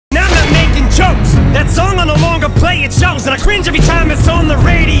play it shows, and I cringe every time it's on the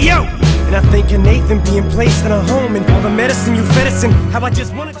radio. And I think of Nathan being placed in a home, and all the medicine you fed us, and how I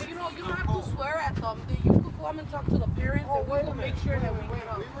just wanted to. You know, you don't have to swear at them. You could come and talk to the parents, and we will make sure that we get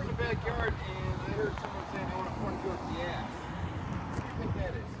up. We were in the backyard, and I heard someone saying they want to point you up the ass. What do you think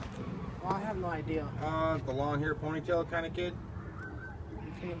that is? Well, I have no idea. The long hair ponytail kind of kid.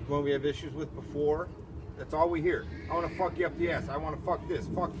 Okay. One we have issues with before. That's all we hear. I want to fuck you up the ass. I want to fuck this.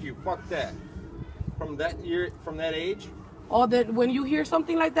 Fuck you. Fuck that. From that year, from that age. Oh, that when you hear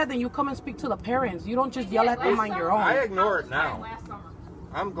something like that, then you come and speak to the parents. You don't just yell at them on your own. I ignore it now.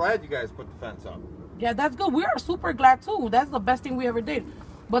 I'm glad you guys put the fence up. Yeah, that's good. We are super glad too. That's the best thing we ever did.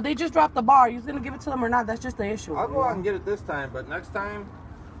 But they just dropped the bar. You gonna give it to them or not? That's just the issue. I'll go out and get it this time, but next time,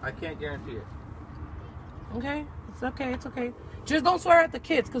 I can't guarantee it. Okay, it's okay. It's okay. Just don't swear at the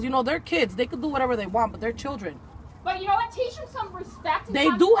kids, because you know they're kids. They could do whatever they want, but they're children. But you know what? Teach them some respect. They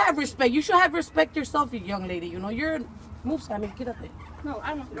do have respect. You should have respect yourself, you young lady. You know you're. Move, Sammy. Quítate. No,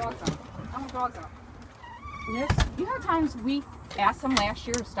 I want dogs out. I want dogs out. Yes. You know times we asked them last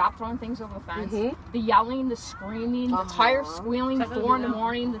year to stop throwing things over the fence? Mm-hmm. The yelling, the screaming, the tires squealing, 4 in the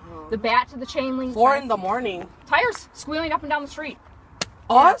morning, the bat to the chain link. 4 in the morning. Tires squealing up and down the street.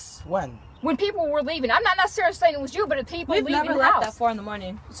 Us? When? When people were leaving. I'm not necessarily saying it was you, but the people We've leaving never the left house. at 4 in the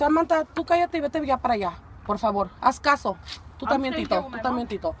morning. Samantha, tú cállate y vete ya para allá. Por favor. Haz caso. Tú también, Tito. Tú también,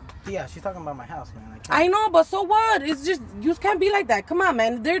 Tito. Yeah, she's talking about my house, man. I know, but so what? It's just, you can't be like that. Come on,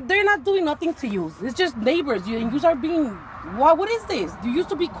 man. They're not doing nothing to you. It's just neighbors. You are being, what is this? You used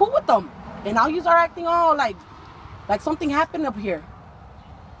to be cool with them. And now you are acting all like something happened up here.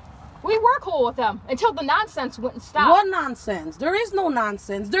 We were cool with them until the nonsense wouldn't stop. What nonsense? There is no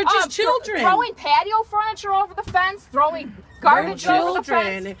nonsense. They're just children. Throwing patio furniture over the fence, throwing garbage over the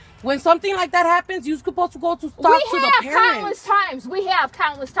fence. When something like that happens, you're supposed to go to talk to the parents. We have countless times. We have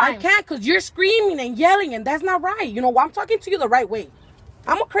countless times. I can't, because you're screaming and yelling, and that's not right. You know, I'm talking to you the right way.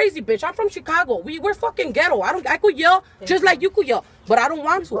 I'm a crazy bitch. I'm from Chicago. We're fucking ghetto. I could yell just like you could yell, but I don't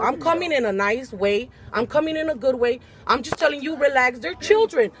want to. I'm coming in a nice way. I'm coming in a good way. I'm just telling you, relax. They're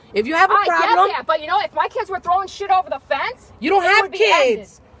children. If you have a problem, I get that, but you know, if my kids were throwing shit over the fence, you don't have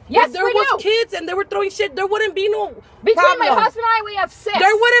kids. Yes, if there was kids and they were throwing shit, there wouldn't be no Between problem. my husband and I, we have 6.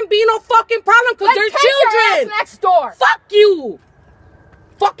 There wouldn't be no fucking problem because they're children. Your ass next door. Fuck you.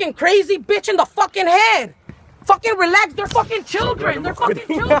 Fucking crazy bitch in the fucking head. Fucking relax. They're fucking children. They're fucking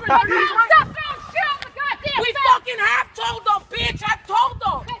children. They're not Stop throwing shit on the goddamn we fence. fucking have told them, bitch. I told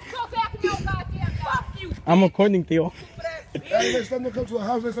them. Let's go back in your goddamn Fuck you. I'm recording, Theo. Hey, next time you come to the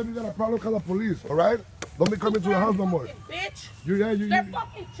house, next time you got a problem, call the police, all right? Don't be coming to the house no more. Bitch. They're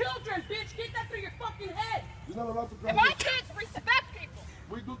fucking children, bitch. Get that through your fucking head. You're not allowed to come. And my kids respect people.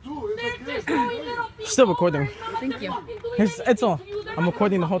 We do too. They're just doing little things. Still recording. Thank you. It's on. I'm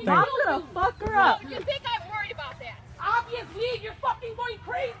recording the whole thing. I'm gonna fuck her up. You think I'm worried about that? Obviously, you're fucking going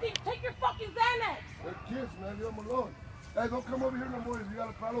crazy. Take your fucking Xanax. They're kids, man. Leave them alone. Hey, don't come over here no more. If you got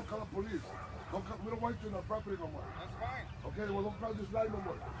a problem, call the police. Don't come. We don't want you in our property no more. That's fine. Okay, well, don't cross this line no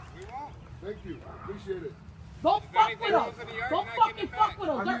more. We won't. Thank you. Appreciate it. Don't fuck with anything them. else in the yard, Don't you're not fucking getting it fuck back. with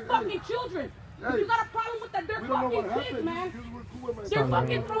them. They're fucking children. If Hey. you got a problem with that, they're We don't know fucking what kids, happened. man. You were cool with my They're son.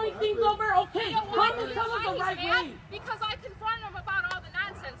 fucking throwing things over. Okay, come and tell us the right way. Because I confronted them about all the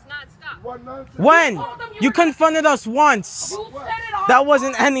nonsense nonstop. What nonsense? When? You confronted us once. You said it all. That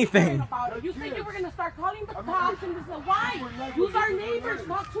wasn't anything. You said you were going to start calling the cops and this is why. Use our neighbors.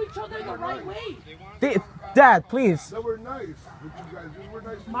 Talk to each other the right way. Dad, please. They were nice with you guys. You were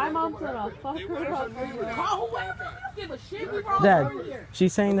nice. My mom's gonna fuck her up. Call whoever. I don't give a shit. We were all Dad, over here.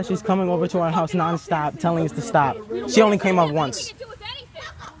 she's saying that she's coming over to our house non-stop, telling us to stop. She only came up once. We can do with anything.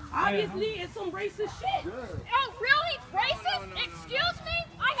 Obviously, it's some racist shit. Oh, really? Racist? Excuse me?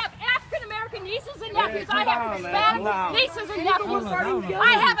 I have African-American nieces and nephews. I have Hispanic nieces and nephews.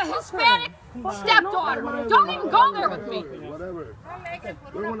 I have a Hispanic stepdaughter. Don't even go there with me. Whatever. They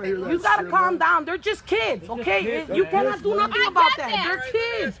don't want to hear that You gotta shit, calm man. down. They're just kids, okay? You cannot do nothing I about get that. that.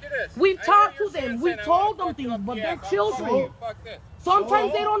 They're kids. We've talked to them. We told them things, but they're children. Fuck this.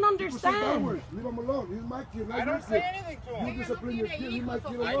 Sometimes they don't People say understand. backwards. Leave him alone. He's my kid. Not I your don't say kid. anything to him. You discipline your kid. Leave my kid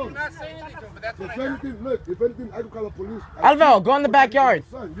I do alone. not say anything to him, but that's what If I heard. anything, look, if anything, I could call the police. Alvaro, go in the backyard.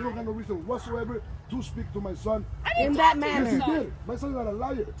 Son, you don't have no reason whatsoever to speak to my son. I didn't In talk that to your manner. You son. did. My son's not a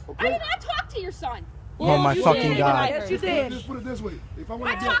liar, I okay? did not talk to your son. Oh my fucking god. Yes, you did. Just put it this way. If I I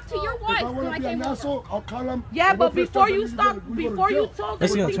want to talked to your wife if I when want I to be came an over. asshole, I'll call him. Yeah, The but first before time you go stop, to before you jail. told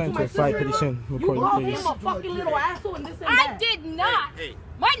It's gonna everything turn to my into a fight pretty sister-in-law, soon. you Record it, called him please. a fucking little asshole and this and I that. did not. Hey.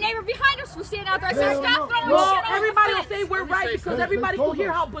 My neighbor behind us was standing out there. I said, Hell stop no. throwing No, shit on everybody the will fence. say we're right because They everybody told could hear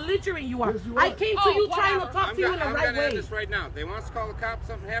us. how belligerent you are. Yes, you I are. came to Oh, you trying to whatever. talk to you in the I'm right gonna end way. this right now. If they want us to call the cops,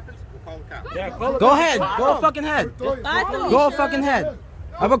 something happens, we'll call the cops. Yeah, Go ahead. Go fucking ahead. Go fucking head.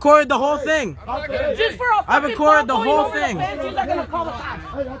 I recorded the whole thing. Just for a I fucking recorded the phone whole call, you thing. know the feds are gonna call the cops.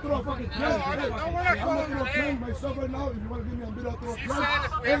 Hey, I throw a fucking plane. we're not I'm calling not gonna it. plane myself right now. If you want to give me a bit, I'll throw a You plane. said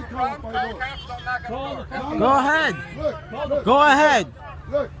if we have a problem, call the cops, don't knock on the door. Go ahead. Look, Go ahead.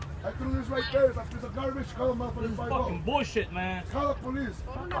 look. I threw this right there. It's a piece of garbage. Call them out for this fucking bullshit, man. Call the police.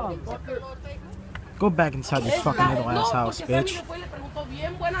 Fuck it. Go back inside this fucking little ass house, bitch.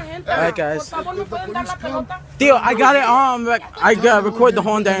 Alright, guys. If the police come, Theo, I got it on. I got record the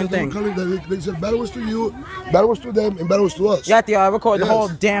whole damn thing. They said bad was to you, bad was to them, and bad was to us. Yeah, Theo, I recorded the Yes. whole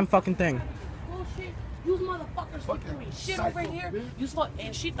damn fucking thing. Bullshit. You motherfuckers fucking me shit over here. You saw,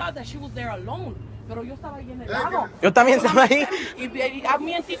 and she thought that she was there alone. Pero yo estaba ahí en el lado. Yo también estaba ahí.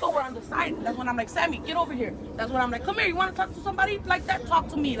 Me and Tito were on the side. That's when I'm like, Sammy, get over here. That's when I'm like, come here. You want to talk to somebody like that? Talk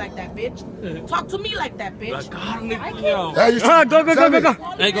to me like that, bitch. Talk to me like that, bitch. I can't. Hey, you should, Go.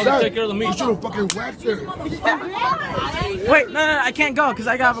 Hey, go Sam, take care of the meat. You should have fucking whacked her. Wait, no, I can't go because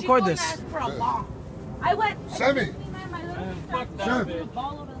I gotta record this. I went. Sammy, Sam.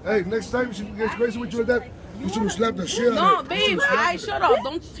 Hey, next time she gets crazy with you like that, you should have slapped the shit out No, of her. babe, I shut up.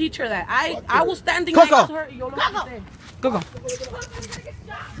 Don't teach her that. I was standing Coco. next to her. Yo lo quité. Go.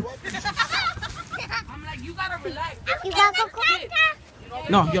 I'm like, you gotta relax. You got some cracker?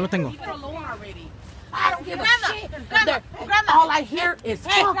 No, yo lo tengo. Leave it alone already. I don't give a shit. All I hear is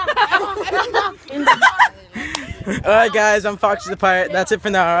fuck in the Alright, guys, I'm Foxy the Pirate. That's it for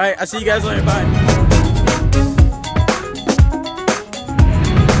now, alright? I'll see you guys later. Bye.